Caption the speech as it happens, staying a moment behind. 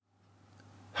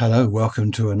Hello,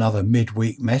 welcome to another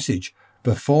midweek message.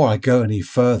 Before I go any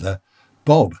further,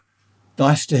 Bob,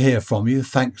 nice to hear from you.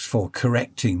 Thanks for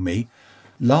correcting me.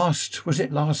 Was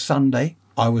it last Sunday?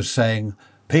 I was saying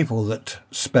people that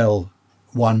spell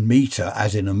 1 metre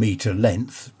as in a metre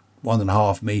length,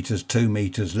 1.5 metres, 2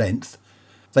 metres length,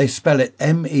 they spell it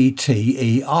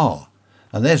METER.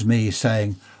 And there's me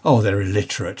saying, oh, they're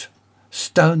illiterate.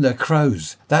 Stone the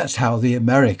crows. That's how the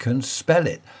Americans spell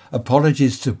it.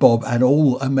 Apologies to Bob and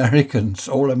all American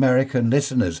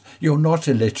listeners. You're not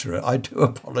illiterate. I do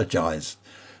apologise.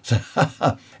 So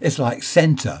it's like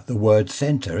centre, the word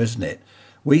centre, isn't it?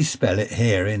 We spell it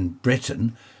here in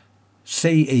Britain,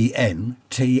 CENTRE.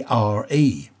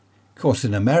 Of course,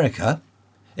 in America,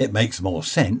 it makes more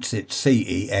sense. It's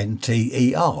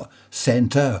CENTER,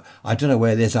 centre. I don't know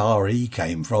where this RE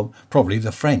came from. Probably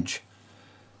the French.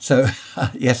 So,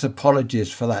 yes,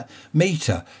 apologies for that.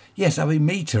 Metre. Yes, I mean,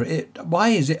 metre. Why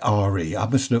is it RE? I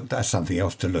must look. That's something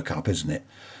else to look up, isn't it?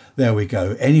 There we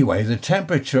go. Anyway, the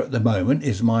temperature at the moment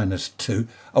is -2.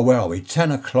 Oh, where are we?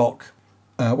 10 o'clock.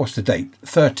 What's the date?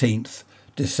 13th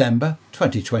December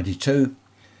 2022.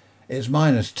 It's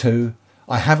 -2.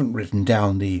 I haven't written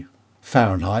down the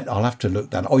Fahrenheit. I'll have to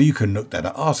look that up. Oh, you can look that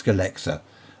up. Ask Alexa.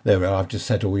 There we are. I've just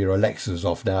set all your Alexas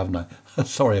off now, haven't I?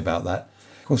 Sorry about that.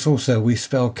 Of course, also we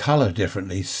spell colour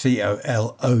differently,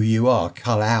 COLOUR,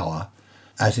 colour,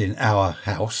 as in our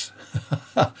house.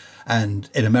 And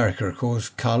in America, of course,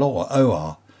 colour,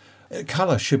 OR.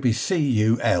 Colour should be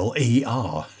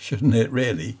CULER, shouldn't it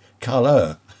really?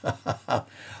 Colour.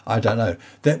 I don't know.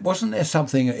 Wasn't there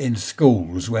something in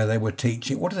schools where they were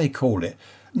teaching, what do they call it?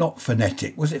 Not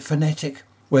phonetic. Was it phonetic?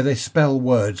 Where they spell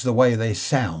words the way they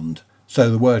sound. So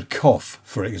the word cough,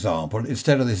 for example,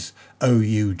 instead of this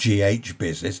OUGH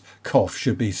business, cough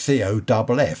should be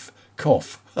COFF,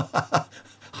 cough.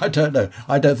 I don't know.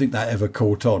 I don't think that ever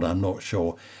caught on. I'm not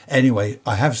sure. Anyway,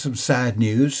 I have some sad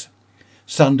news.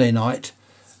 Sunday night,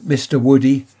 Mr.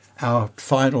 Woody, our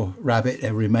final rabbit,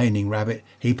 a remaining rabbit,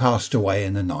 he passed away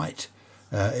in the night.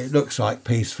 It looks like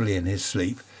peacefully in his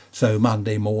sleep. So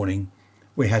Monday morning,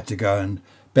 we had to go and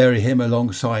bury him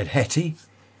alongside Hetty,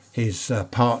 his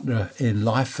partner in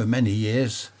life for many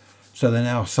years. So they're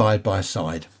now side by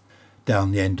side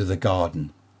down the end of the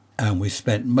garden. And we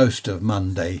spent most of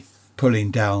Monday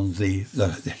pulling down the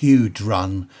huge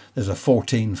run. There's a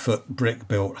 14-foot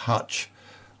brick-built hutch.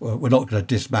 We're not going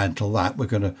to dismantle that. We're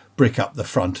going to brick up the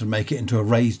front and make it into a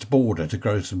raised border to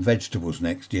grow some vegetables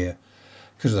next year.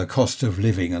 Because of the cost of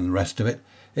living and the rest of it,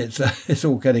 it's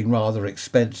all getting rather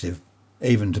expensive,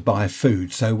 even to buy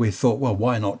food. So we thought, well,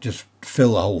 why not just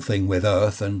fill the whole thing with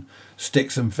earth and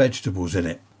stick some vegetables in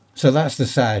it? So that's the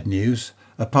sad news.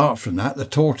 Apart from that, the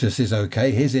tortoise is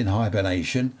okay. He's in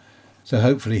hibernation. So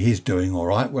hopefully he's doing all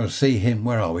right. We'll see him,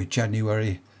 where are we?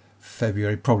 January,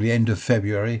 February, probably end of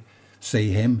February.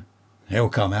 See him. He'll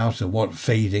come out and want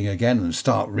feeding again and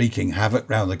start wreaking havoc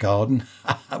round the garden.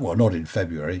 Well, not in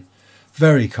February.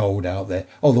 Very cold out there.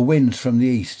 Oh, the wind's from the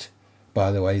east,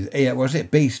 by the way. Yeah, was it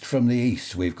beast from the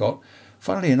east we've got?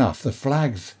 Funnily enough, the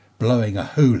flag's blowing a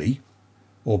hoolie,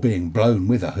 or being blown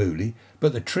with a hoolie,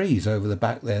 but the trees over the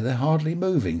back there, they're hardly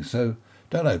moving. So,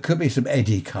 don't know, could be some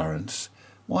eddy currents.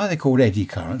 Why are they called eddy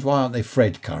currents? Why aren't they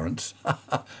Fred currents?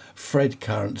 Fred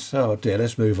currents. Oh dear,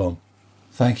 let's move on.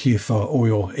 Thank you for all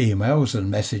your emails and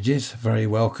messages. Very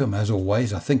welcome, as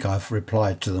always. I think I've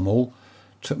replied to them all.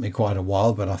 Took me quite a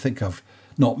while, but I think I've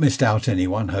not missed out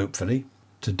anyone, hopefully.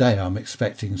 Today I'm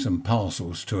expecting some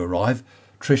parcels to arrive.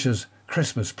 Trisha's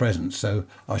Christmas presents, so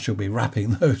I shall be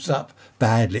wrapping those up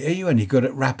badly. Are you any good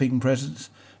at wrapping presents?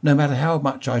 No matter how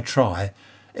much I try,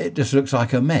 it just looks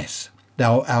like a mess.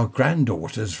 Now, our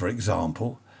granddaughters, for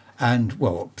example, and,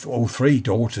 well, all 3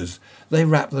 daughters, they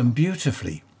wrap them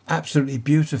beautifully. Absolutely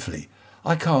beautifully.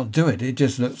 I can't do it. It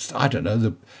just looks, I don't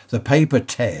know, the paper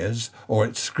tears or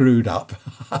it's screwed up.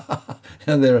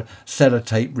 And there are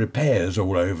sellotape repairs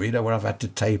all over, where I've had to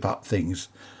tape up things.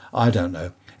 I don't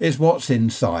know. It's what's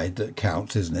inside that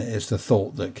counts, isn't it? It's the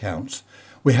thought that counts.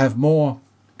 We have more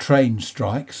train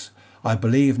strikes. I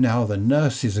believe now the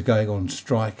nurses are going on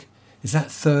strike. Is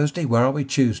that Thursday? Where are we?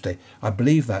 Tuesday. I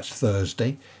believe that's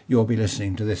Thursday. You'll be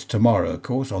listening to this tomorrow, of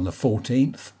course, on the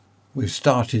 14th. We've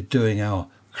started doing our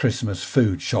Christmas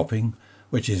food shopping,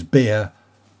 which is beer,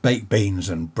 baked beans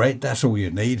and bread. That's all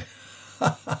you need.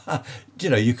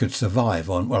 You could survive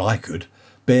on, well, I could.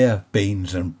 Beer,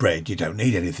 beans and bread. You don't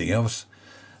need anything else.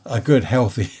 A good,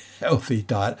 healthy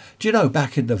diet. Do you know,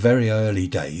 back in the very early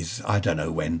days, I don't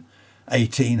know when,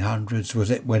 1800s,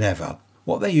 was it? Whenever.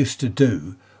 What they used to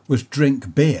do was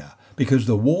drink beer because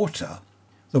the water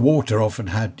The water often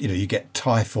had, you get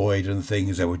typhoid and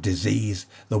things, there were disease.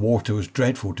 The water was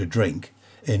dreadful to drink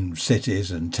in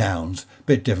cities and towns. A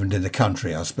bit different in the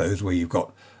country, I suppose, where you've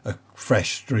got a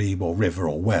fresh stream or river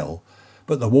or well.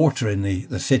 But the water in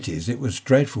the cities, it was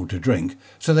dreadful to drink.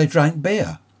 So they drank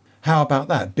beer. How about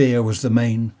that? Beer was the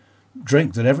main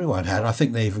drink that everyone had. I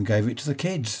think they even gave it to the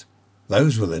kids.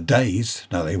 Those were the days.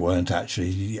 No, they weren't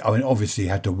actually. I mean, obviously you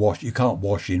had to wash. You can't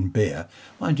wash in beer.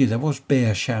 Mind you, there was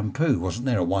beer shampoo, wasn't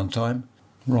there, at one time?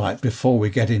 Right, before we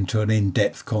get into an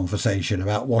in-depth conversation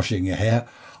about washing your hair,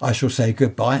 I shall say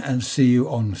goodbye and see you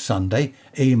on Sunday.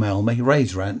 Email me,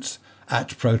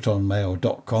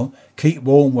 raiserants@protonmail.com. Keep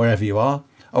warm wherever you are.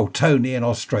 Oh, Tony in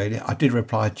Australia, I did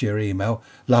reply to your email.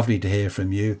 Lovely to hear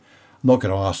from you. I'm not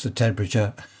going to ask the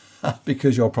temperature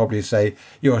because you'll probably say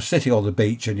you're sitting on the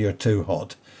beach and you're too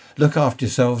hot. Look after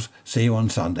yourselves. See you on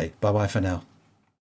Sunday. Bye-bye for now.